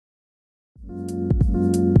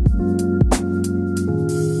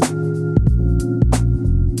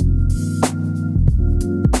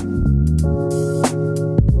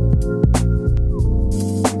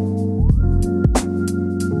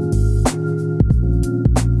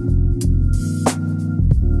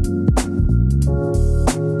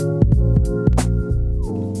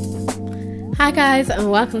Hi guys, and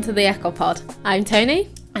welcome to the Echo Pod. I'm Tony.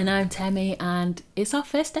 And I'm Temi, and it's our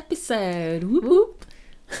first episode. Whoop whoop.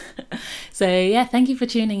 So yeah, thank you for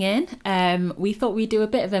tuning in. We thought we'd do a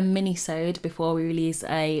bit of a mini-sode before we release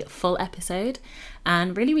a full episode.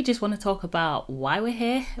 And really we just want to talk about why we're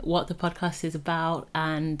here, what the podcast is about,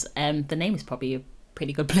 and the name is probably a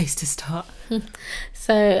pretty good place to start.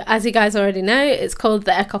 So as you guys already know, it's called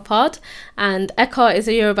the Echo Pod, and Echo is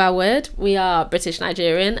a Yoruba word. We are British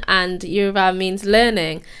Nigerian, and Yoruba means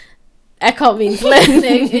learning. Echo means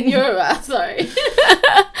learning in Yoruba, sorry.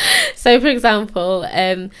 So for example,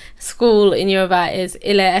 school in Yoruba is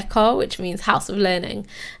Ile Echo, which means house of learning.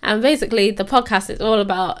 And basically the podcast is all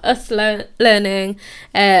about us learning,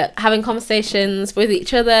 having conversations with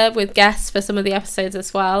each other, with guests for some of the episodes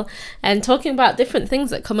as well, and talking about different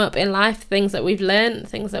things that come up in life, things that we've learned,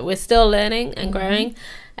 things that we're still learning and growing.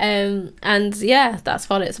 And yeah, that's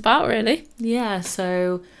what it's about really. Yeah,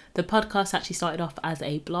 so the podcast actually started off as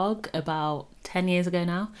a blog about 10 years ago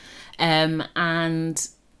now. And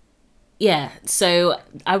yeah, so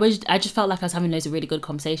I just felt like I was having loads of really good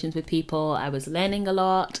conversations with people. I was learning a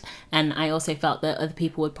lot, and I also felt that other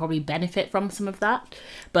people would probably benefit from some of that.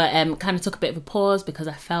 But kind of took a bit of a pause because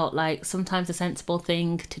I felt like sometimes a sensible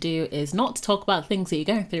thing to do is not to talk about things that you're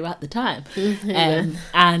going through at the time.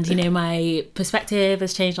 And, you know, my perspective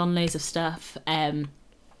has changed on loads of stuff.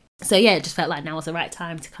 So yeah, it just felt like now was the right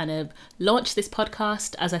time to kind of launch this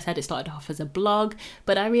podcast. As I said, it started off as a blog,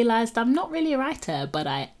 but I realised I'm not really a writer, but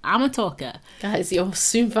I am a talker. Guys, you'll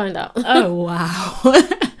soon find out. Oh, wow.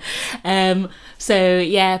 So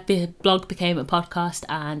yeah, the blog became a podcast,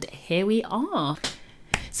 and here we are.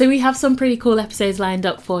 So we have some pretty cool episodes lined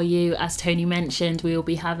up for you. As Tony mentioned, we will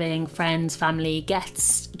be having friends, family,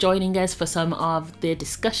 guests joining us for some of the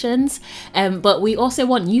discussions. But we also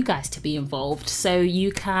want you guys to be involved. So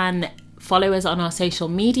you can follow us on our social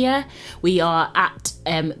media. We are at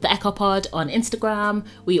the Echo Pod on Instagram.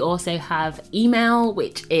 We also have email,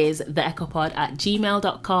 which is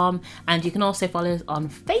theechopod@gmail.com. And you can also follow us on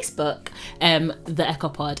Facebook, the Echo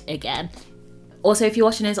Pod again. Also, if you're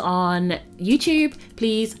watching us on YouTube,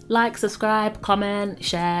 please like, subscribe, comment,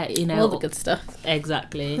 share, you know. All the good stuff.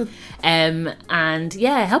 Exactly. And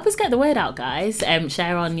yeah, help us get the word out, guys.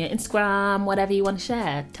 Share on your Instagram, whatever you want to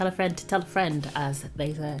share. Tell a friend to tell a friend, as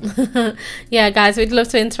they say. Yeah, guys, we'd love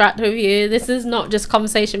to interact with you. This is not just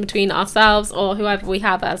conversation between ourselves or whoever we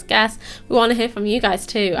have as guests. We want to hear from you guys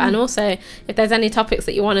too. And also, if there's any topics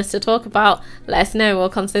that you want us to talk about, let us know. We'll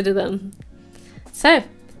consider them. So,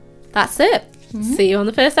 that's it. See you on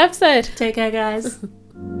the first episode. Take care, guys.